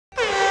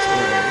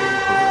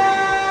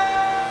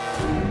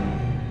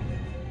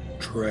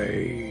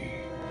Trey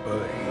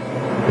Buddy.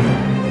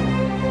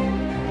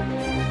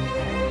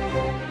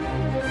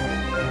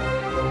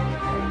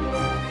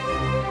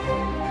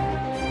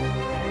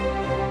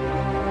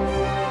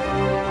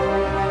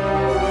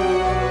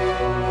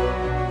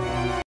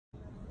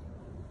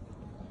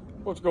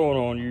 What's going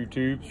on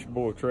YouTube? It's your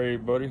boy Trey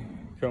Buddy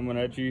coming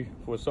at you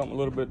with something a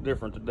little bit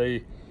different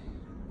today.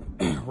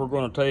 We're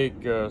going to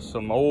take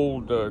some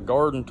old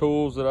garden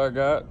tools that I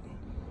got,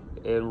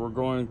 and we're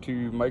going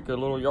to make a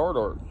little yard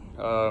art.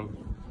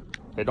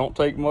 It don't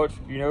take much,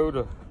 you know,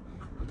 to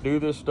do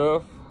this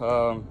stuff.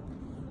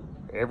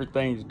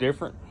 Everything's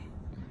different.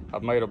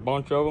 I've made a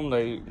bunch of them.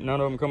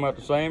 None of them come out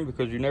the same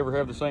because you never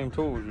have the same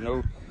tools. You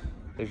know,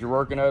 as you're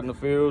working out in the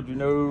field, you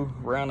know,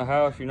 around the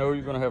house, you know,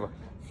 you're going to have a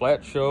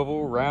flat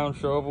shovel, round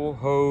shovel,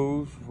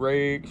 hose,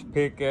 rakes,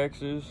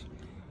 pickaxes,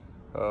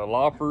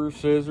 loppers,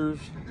 scissors,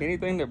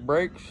 anything that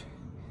breaks.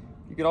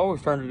 You can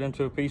always turn it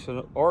into a piece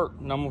of art,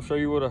 and I'm going to show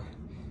you what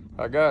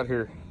I got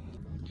here.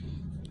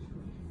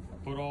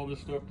 I put all this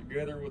stuff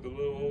together with a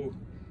little old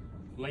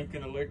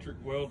Lincoln electric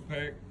weld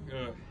pack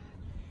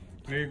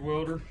MIG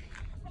welder.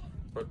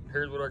 But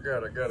here's what I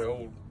got. I got an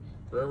old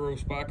railroad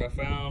spike I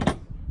found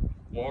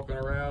walking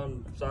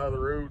around the side of the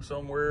road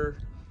somewhere.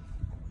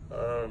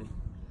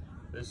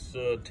 This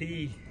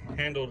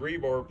T-handled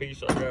rebar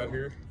piece I got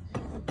here,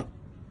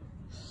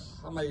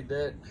 I made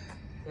that,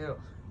 hell,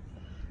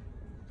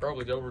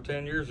 probably over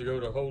 10 years ago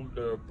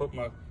to put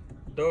my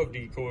dove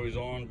decoys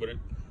on, but it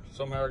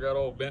somehow got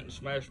all bent and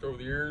smashed over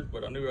the years,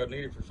 but I knew I'd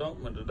need it for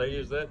something, and today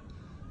is that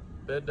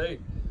day.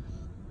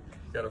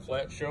 Got a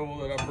flat shovel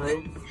that I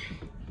broke,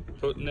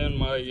 putting in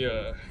my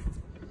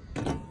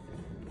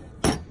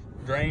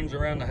drains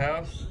around the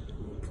house.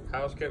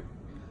 House kept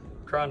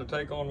trying to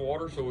take on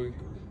water, so we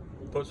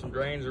put some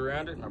drains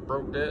around it, and I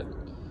broke that.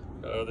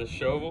 This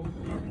shovel,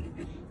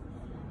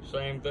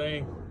 same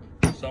thing.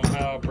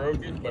 Somehow I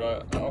broke it,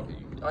 but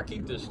I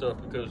keep this stuff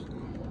because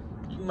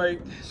you can make,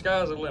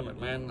 sky's the limit,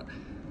 man.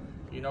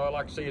 You know, I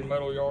like seeing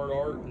metal yard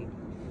art, and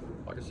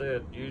like I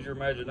said, use your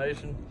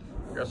imagination.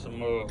 Got some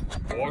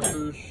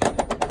washers,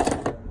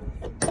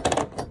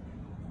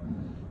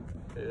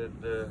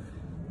 and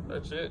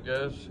that's it,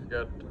 guys.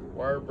 Got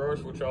wire brush,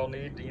 which I'll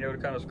need, you know, to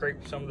kind of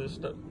scrape some of this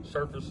stuff,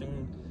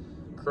 surfacing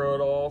crud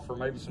off, or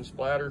maybe some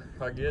splatter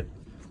I get.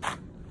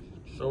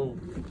 So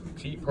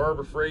cheap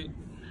Harbor Freight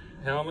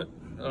helmet.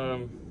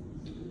 I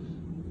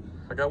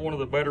got one of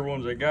the better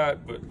ones they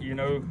got, but you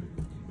know,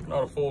 I'm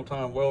not a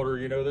full-time welder.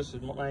 You know, this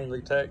is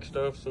mainly tack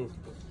stuff, so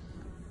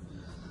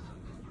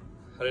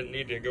I didn't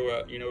need to go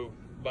out, you know,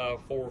 buy a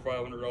 $400 or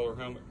 $500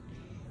 helmet.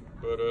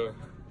 But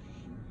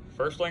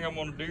first thing I'm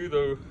gonna do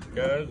though,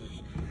 guys,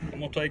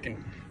 I'm gonna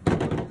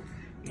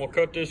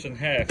cut this in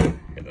half, and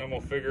then I'm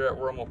gonna figure out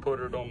where I'm gonna put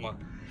it on my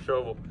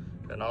shovel,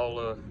 and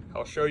I'll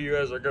show you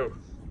as I go.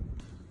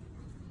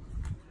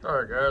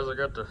 All right, guys, I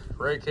got the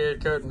rake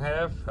head cut in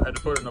half. I had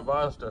to put it in a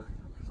vise so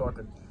I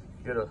could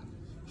get a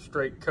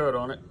straight cut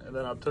on it, and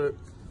then I took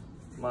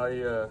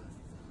my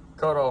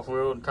cutoff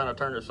wheel and kind of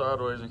turned it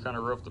sideways and kind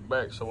of roughed the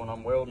back, so when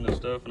I'm welding and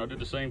stuff, and I did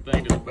the same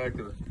thing to the back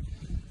of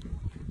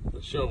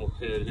the shovel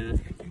head here.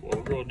 What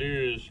we're gonna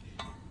do is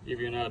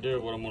give you an idea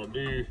of what I'm gonna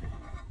do.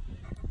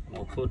 I'm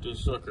gonna put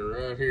this sucker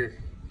right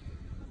here,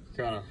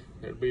 kind of,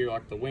 it'll be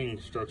like the wing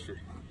structure.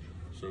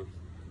 So,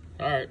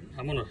 all right,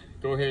 I'm gonna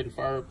go ahead and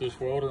fire up this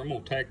welder. I'm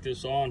gonna tack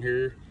this on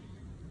here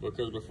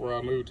because before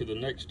I move to the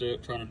next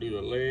step, trying to do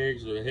the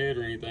legs or the head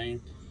or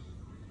anything,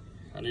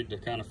 I need to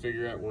kind of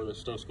figure out where this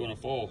stuff's gonna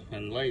fall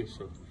and lay.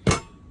 So,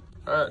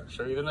 all right,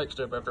 show you the next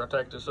step after I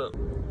tack this up.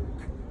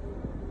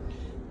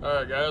 All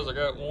right, guys, I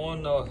got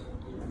one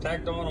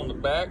tacked on the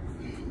back.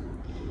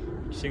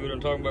 See what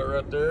I'm talking about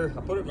right there?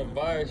 I put it in a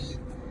vise.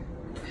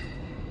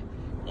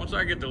 Once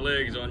I get the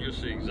legs on, you'll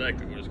see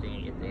exactly what it's going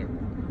to look like,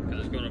 because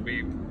it's going to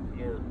be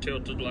more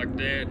tilted like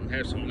that and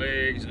have some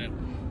legs, and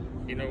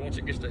then, you know, once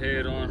it gets the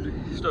head on,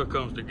 stuff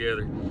comes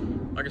together.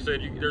 Like I said,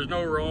 there's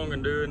no wrong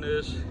in doing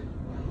this.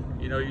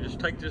 You know, you just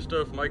take this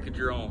stuff and make it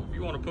your own. If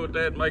you want to put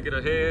that, make it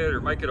a head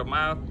or make it a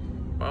mouth,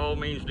 by all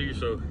means do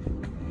so.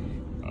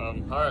 All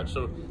right,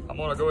 so I'm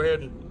going to go ahead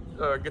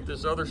and get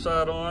this other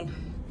side on,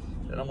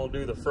 and I'm going to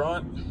do the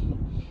front,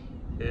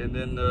 and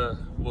then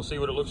we'll see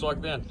what it looks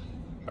like then.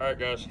 All right,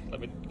 guys, let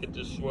me get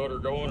this welder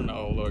going, and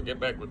I'll get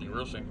back with you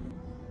real soon.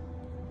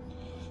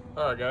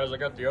 All right, guys, I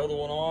got the other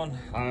one on.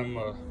 I'm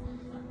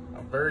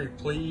very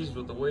pleased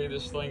with the way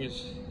this thing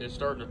is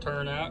starting to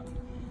turn out.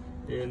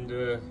 And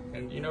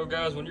you know,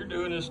 guys, when you're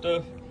doing this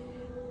stuff,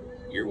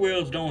 your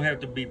welds don't have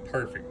to be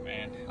perfect,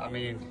 man. I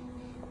mean,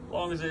 as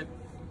long as it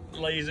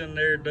lays in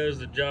there, does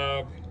the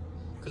job,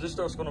 because this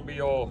stuff's going to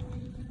be all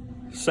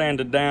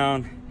sanded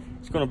down.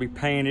 It's going to be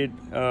painted.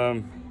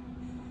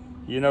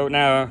 You know,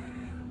 now,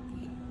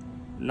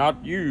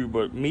 not you,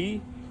 but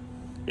me,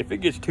 if it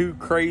gets too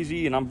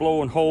crazy and I'm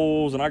blowing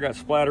holes and I got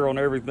splatter on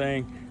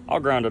everything, I'll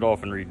grind it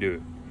off and redo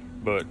it.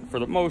 But for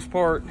the most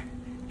part,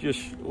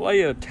 just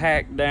lay a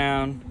tack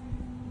down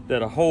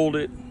that'll hold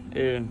it,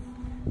 and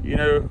you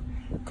know,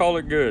 call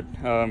it good.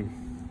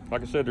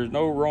 Like I said, there's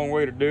no wrong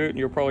way to do it, and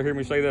you'll probably hear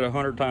me say that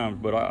 100 times,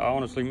 but I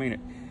honestly mean it.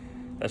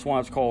 That's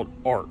why it's called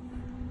art.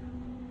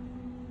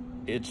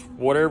 It's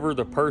whatever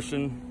the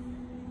person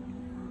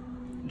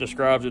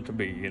describes it to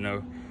be, you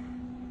know.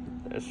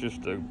 That's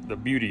just the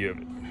beauty of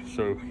it.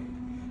 So,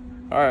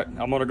 all right,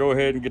 I'm gonna go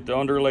ahead and get the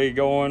underlay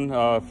going,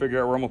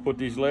 figure out where I'm gonna put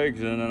these legs,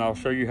 and then I'll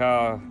show you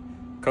how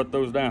I cut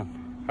those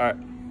down. All right.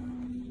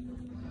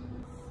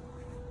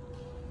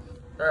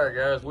 All right,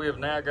 guys, we have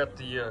now got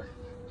the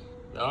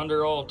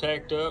under all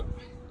tacked up.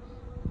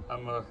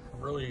 I'm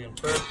really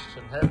impressed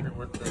and happy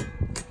with the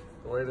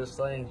way this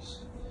thing's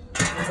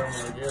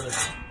coming together.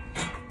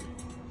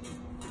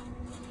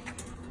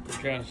 You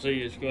kind of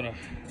see it's gonna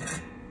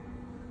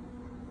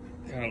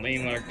kind of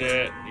lean like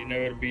that. You know,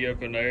 it'll be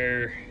up in the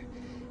air.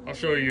 I'll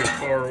show you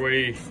far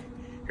away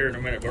here in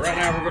a minute. But right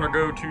now we're gonna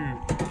go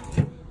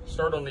to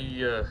start on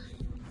the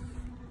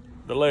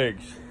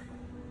legs.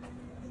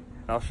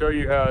 I'll show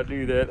you how I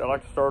do that. I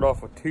like to start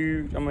off with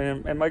 2,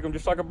 and make them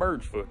just like a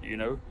bird's foot, you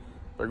know.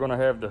 They're gonna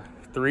have the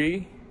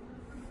 3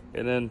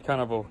 and then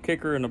kind of a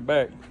kicker in the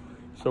back.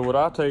 So what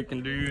I take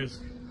and do is,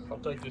 I'll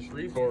take this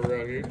rebar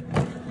right here.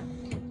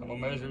 I'm gonna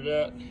measure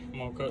that. I'm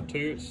gonna cut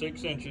 2 at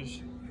 6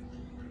 inches.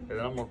 And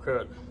then I'm gonna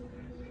cut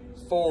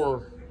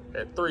 4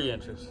 at 3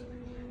 inches.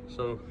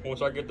 So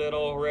once I get that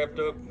all wrapped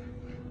up,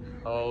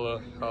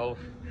 I'll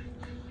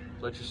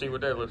let you see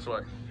what that looks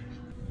like.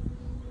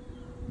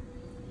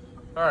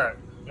 All right,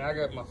 now I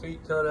got my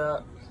feet cut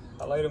out.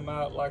 I laid them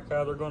out like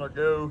how they're gonna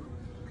go.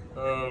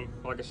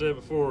 Like I said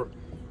before,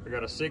 I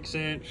got a 6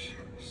 inch,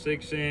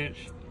 6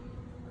 inch,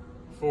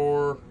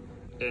 4,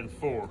 and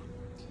 4.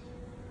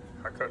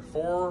 I cut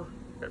 4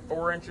 at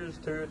 4 inches,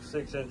 2 at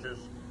 6 inches.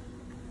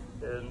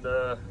 And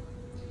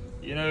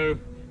you know, if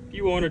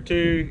you wanted to,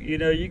 you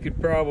know, you could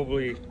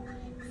probably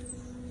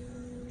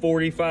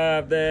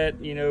 45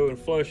 that, you know, and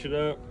flush it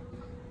up.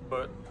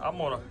 But I'm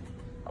gonna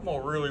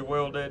really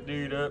weld that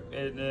dude up,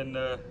 and then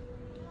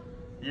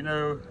you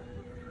know,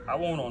 I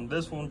won't on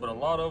this one, but a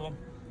lot of them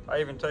I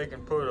even take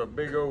and put a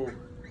big old,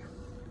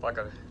 like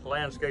a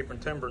landscaping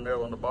timber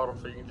nail on the bottom,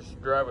 so you can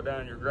just drive it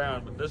down your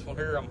ground. But this one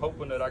here, I'm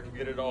hoping that I can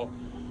get it all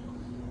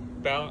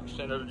balanced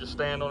and it'll just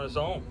stand on its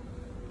own.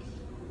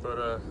 But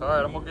all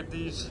right, I'm gonna get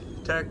these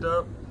tacked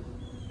up,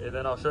 and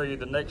then I'll show you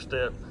the next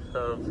step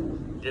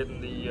of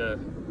getting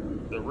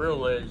the real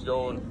legs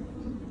going.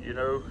 You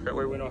know, that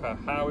way we know how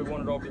high we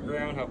want it off the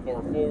ground, how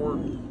far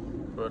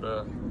forward. But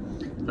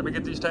let me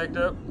get these tacked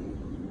up.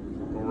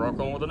 We'll rock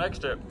on with the next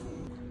step.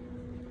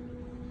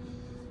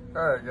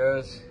 All right,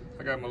 guys,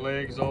 I got my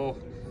legs all,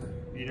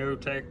 you know,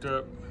 tacked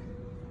up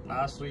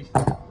nicely,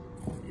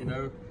 you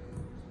know,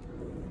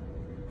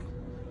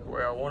 the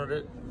way I wanted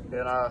it.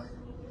 And I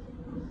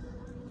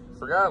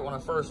forgot when I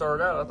first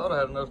started out, I thought I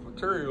had enough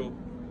material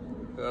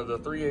of the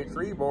 3/8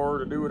 rebar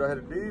to do what I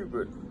had to do,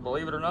 but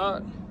believe it or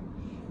not,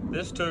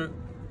 this took,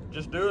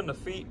 just doing the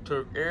feet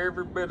took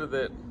every bit of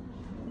that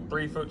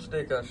 3-foot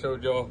stick I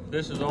showed y'all.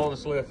 This is all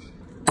that's left.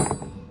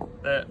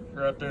 That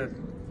right there,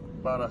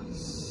 about a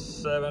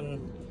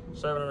 7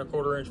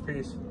 1/4 inch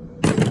piece.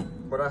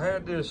 But I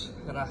had this,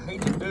 and I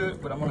hate to do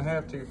it, but I'm gonna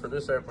have to for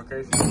this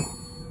application.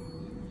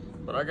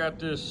 But I got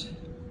this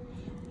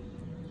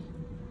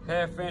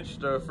 1/2 inch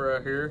stuff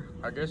right here.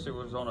 I guess it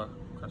was on a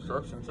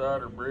construction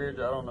site or bridge,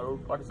 I don't know.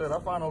 Like I said, I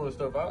find all this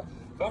stuff out.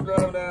 If I'm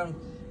driving down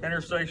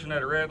intersection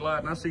at a red light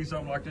and I see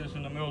something like this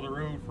in the middle of the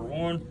road, for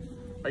one,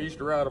 I used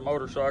to ride a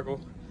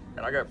motorcycle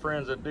and I got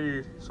friends that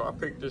do, so I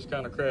picked this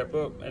kind of crap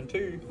up. And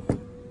 2,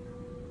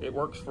 it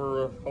works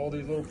for all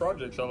these little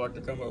projects I like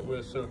to come up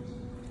with. So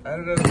I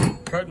ended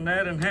up cutting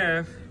that in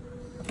half,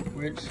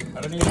 which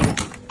I didn't even,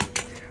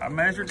 I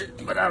measured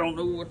it, but I don't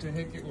know what the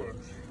heck it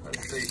was.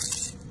 Let's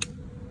see.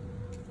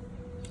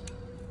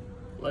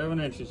 11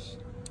 inches.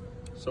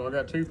 So I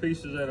got 2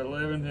 pieces at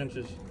 11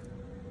 inches.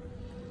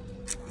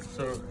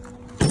 So,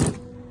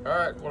 all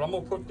right, well, I'm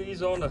gonna put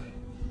these on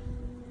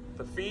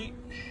the feet,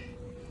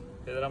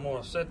 and then I'm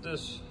gonna set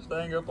this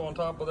thing up on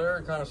top of there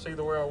and kind of see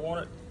the way I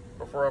want it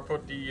before I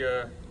put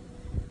the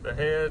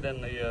head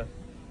and the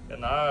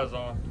eyes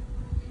on.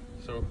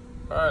 So,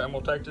 all right, I'm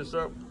gonna take this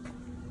up,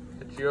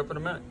 hit you up in a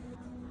minute.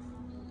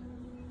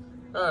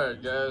 All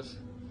right, guys,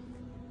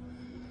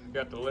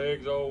 got the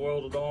legs all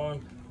welded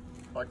on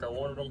like I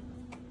wanted them.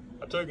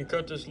 I took and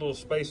cut this little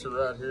spacer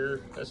right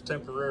here. That's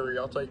temporary.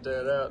 I'll take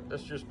that out.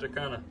 That's just to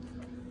kind of,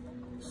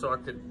 so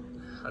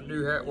I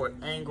knew what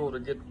angle to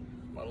get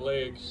my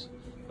legs.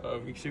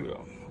 You can see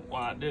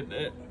why I did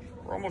that.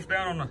 We're almost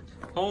down on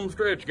the home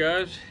stretch,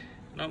 guys.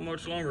 Not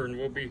much longer, and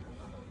we'll be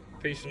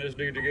piecing this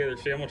dude together.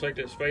 See, I'm gonna take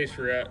that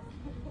spacer out,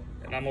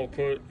 and I'm gonna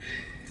put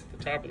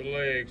the top of the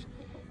legs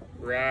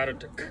right at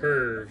the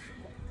curve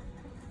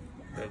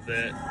of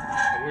that.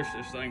 I wish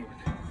this thing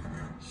would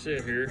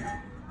sit here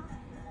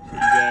so you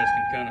guys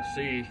can kind of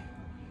see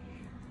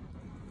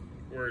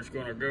where it's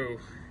gonna go.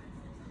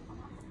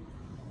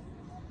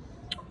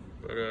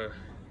 But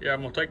yeah,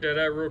 I'm gonna take that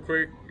out real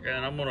quick,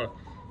 and I'm gonna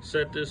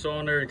set this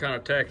on there and kind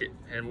of tack it,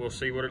 and we'll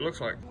see what it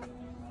looks like.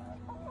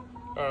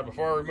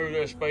 Before I remove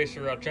that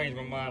spacer, I changed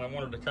my mind. I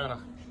wanted to kind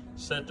of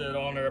set that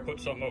on there. I put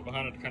something up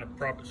behind it to kind of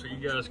prop it so you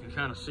guys can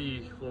kind of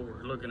see what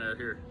we're looking at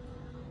here.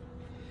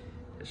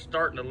 It's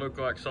starting to look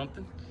like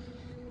something.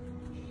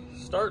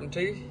 Starting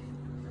to.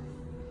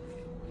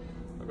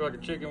 Look like a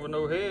chicken with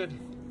no head.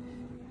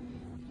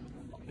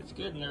 It's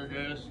getting there,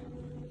 guys.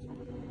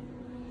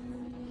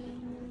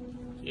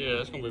 Yeah,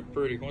 that's gonna be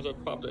pretty. Once I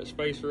pop that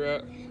spacer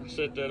out, I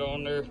set that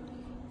on there.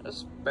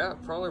 That's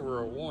about probably where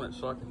I want it,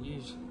 so I can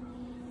use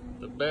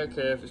the back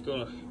half. It's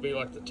gonna be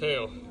like the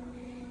tail.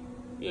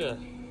 Yeah,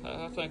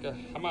 I think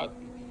I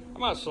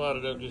might slide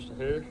it up just a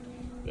hair.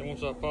 Then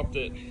once I pop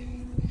the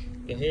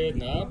head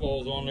and the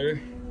eyeballs on there,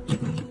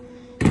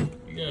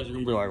 you guys are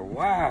gonna be like,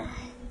 wow.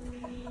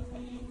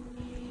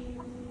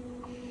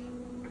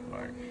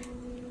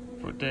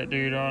 Like, put that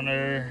dude on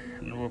there,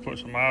 and then we'll put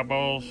some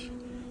eyeballs.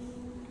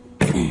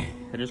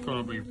 And it's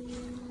gonna be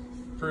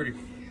pretty,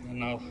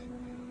 and I'll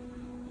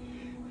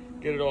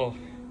get it all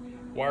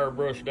wire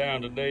brushed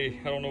down today.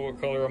 I don't know what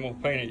color I'm gonna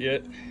paint it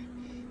yet,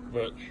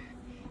 but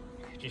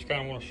just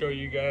kind of want to show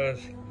you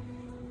guys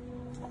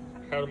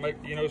how to make,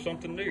 you know,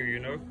 something new. You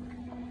know,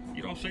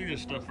 you don't see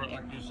this stuff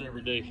like this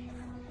every day.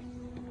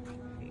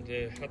 And,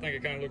 I think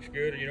it kind of looks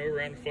good, you know,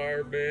 around the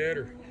flower bed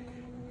or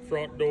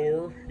front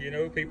door. You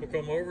know, people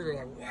come over, they're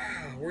like,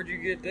 wow, where'd you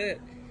get that?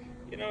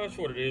 You know, that's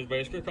what it is,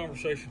 basically, a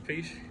conversation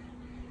piece.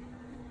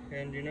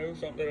 And, you know,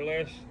 something that'll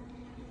last,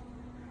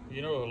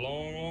 you know, a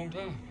long, long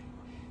time.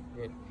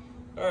 But,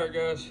 all right,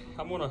 guys,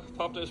 I'm gonna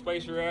pop that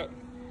spacer out,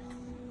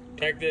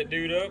 tack that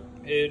dude up,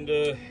 and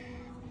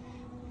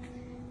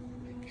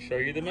show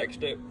you the next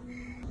step.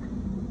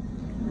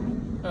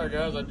 All right,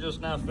 guys, I just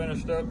now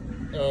finished up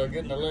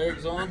getting the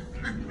legs on.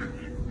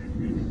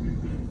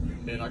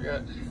 And I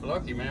got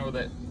lucky, man, with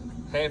that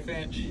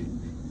 1/2-inch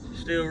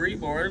steel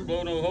rebar. I didn't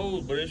blow no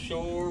holes, but it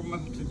sure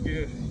mounted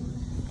good.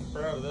 I'm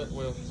proud of that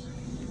weld.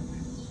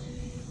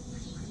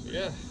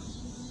 Yeah,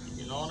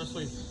 you can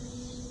honestly,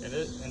 and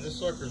this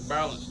sucker's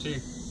balanced too.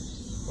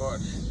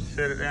 Watch,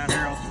 set it down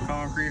here on some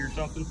concrete or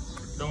something,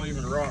 don't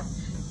even rock.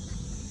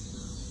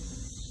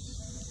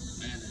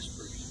 Man, that's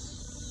pretty.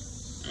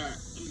 All right,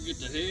 let me get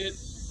the head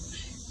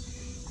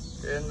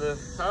and the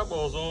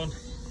eyeballs on.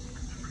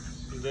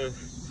 And,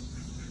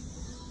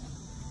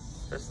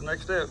 that's the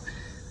next step.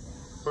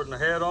 Putting the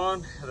head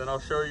on, and then I'll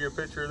show you a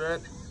picture of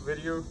that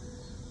video,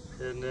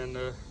 and then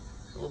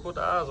we'll put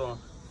the eyes on.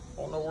 I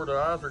don't know where the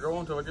eyes are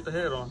going until I get the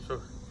head on.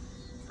 So,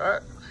 all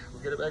right,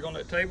 we'll get it back on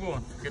that table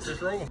and get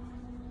this rolling.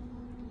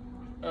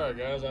 All right,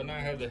 guys, I now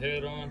have the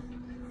head on.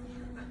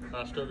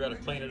 I still got to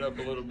clean it up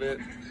a little bit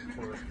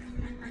where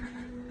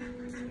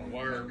my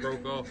wire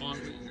broke off on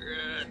me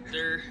right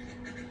there.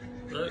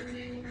 But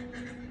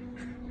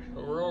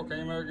overall,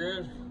 came out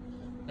good.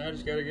 Now I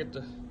just got to get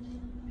the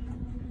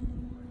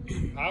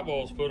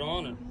eyeballs put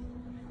on, and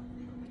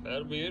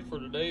that'll be it for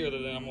today, other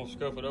than I'm gonna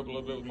scuff it up a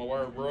little bit with my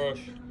wire brush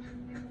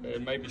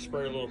and maybe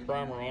spray a little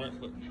primer on it.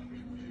 But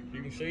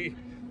you can see,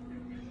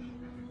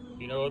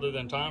 you know, other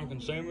than time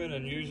consuming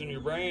and using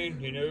your brain,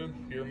 you know,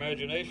 your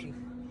imagination,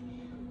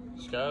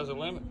 sky's the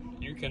limit.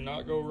 You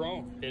cannot go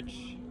wrong. It's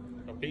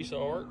a piece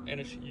of art, and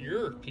it's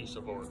your piece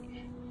of art.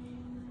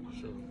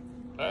 So,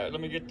 all right,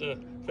 let me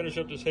finish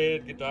up this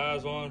head, get the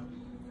eyes on,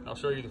 and I'll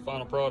show you the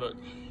final product.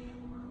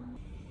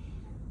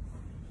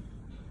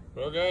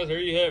 Well, guys, here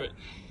you have it.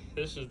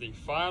 This is the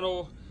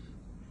final,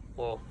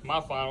 well, my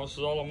final. This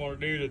is all I'm going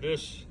to do to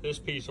this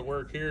piece of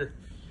work here.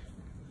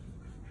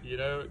 You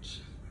know,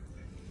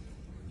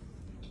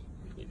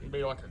 it can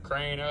be like a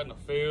crane out in the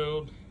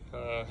field,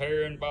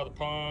 herring by the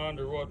pond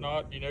or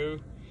whatnot, you know.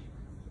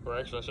 Or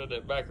actually, I said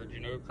that backwards, you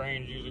know.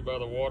 Crane's usually by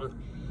the water,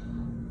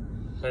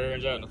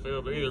 herring's out in the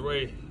field. But either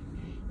way,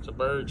 it's a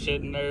bird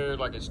sitting there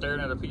like it's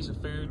staring at a piece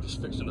of food,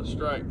 just fixing to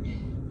strike.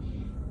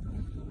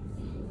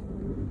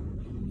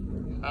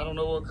 I don't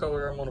know what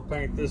color I'm gonna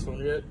paint this one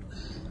yet.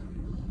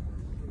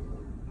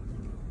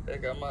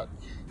 Heck, I might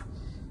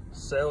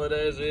sell it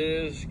as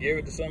is, give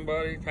it to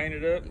somebody, paint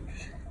it up,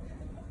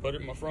 put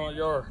it in my front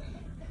yard.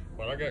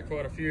 But I got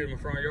quite a few in my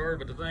front yard,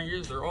 but the thing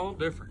is, they're all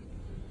different.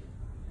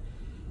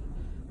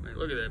 Man,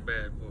 look at that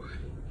bad boy.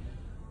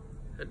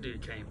 That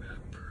dude came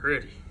out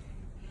pretty.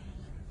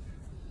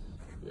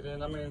 And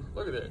then, I mean,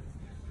 look at that.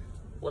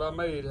 What I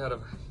made out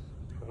of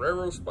a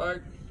railroad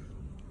spike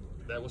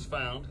that was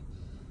found,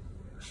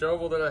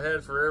 shovel that I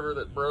had forever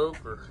that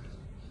broke, or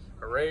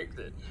a rake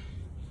that,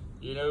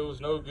 you know,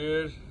 was no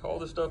good. All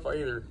this stuff I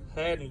either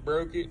had and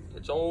broke it,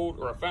 it's old,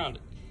 or I found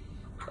it.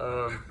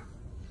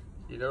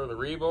 You know, the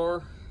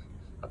rebar.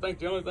 I think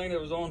the only thing that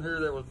was on here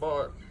that was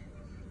bought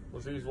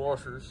was these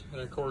washers,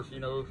 and of course, you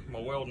know, my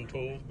welding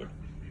tools, but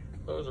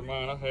those are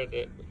mine. I had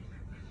that. But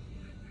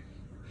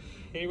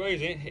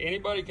anyways,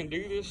 anybody can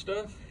do this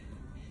stuff,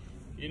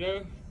 you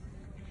know.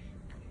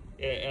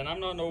 And I'm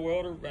not no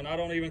welder, and I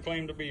don't even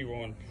claim to be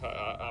one.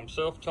 I'm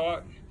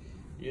self-taught,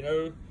 you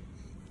know.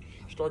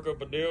 Struck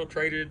up a deal,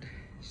 traded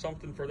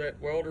something for that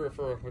welder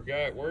for a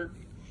guy at work,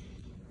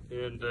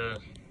 and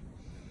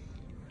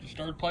just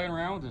started playing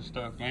around with this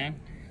stuff, man.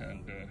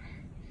 And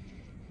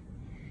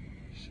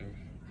so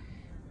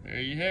there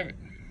you have it.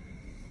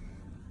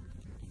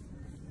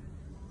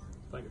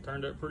 I think it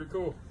turned out pretty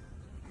cool.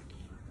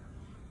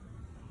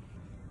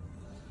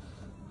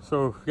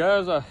 So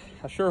guys, I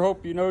sure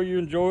hope you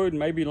enjoyed,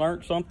 maybe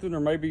learned something, or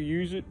maybe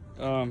use it.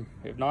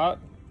 If not,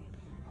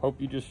 hope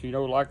you just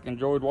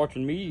enjoyed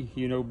watching me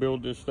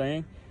build this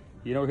thing.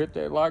 Hit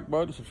that like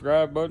button,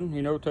 subscribe button,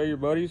 tell your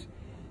buddies.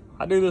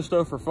 I do this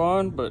stuff for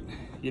fun, but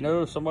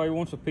if somebody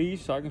wants a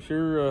piece, I can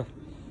sure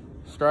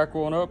strike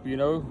one up,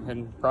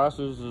 and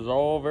prices is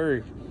all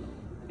vary.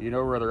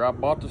 Whether I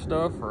bought the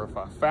stuff or if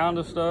I found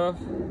the stuff,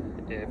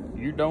 if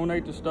you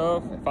donate the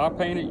stuff, if I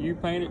paint it, you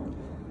paint it.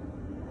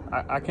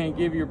 I can't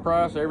give you a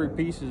price. Every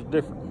piece is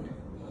different,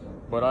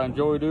 but I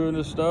enjoy doing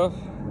this stuff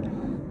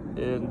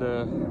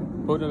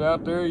and putting it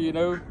out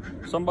there.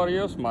 Somebody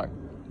else might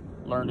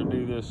learn to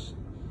do this.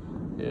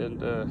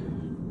 And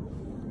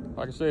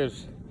like I said,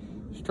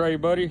 it's Trey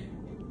Buddy.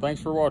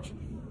 Thanks for watching.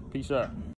 Peace out.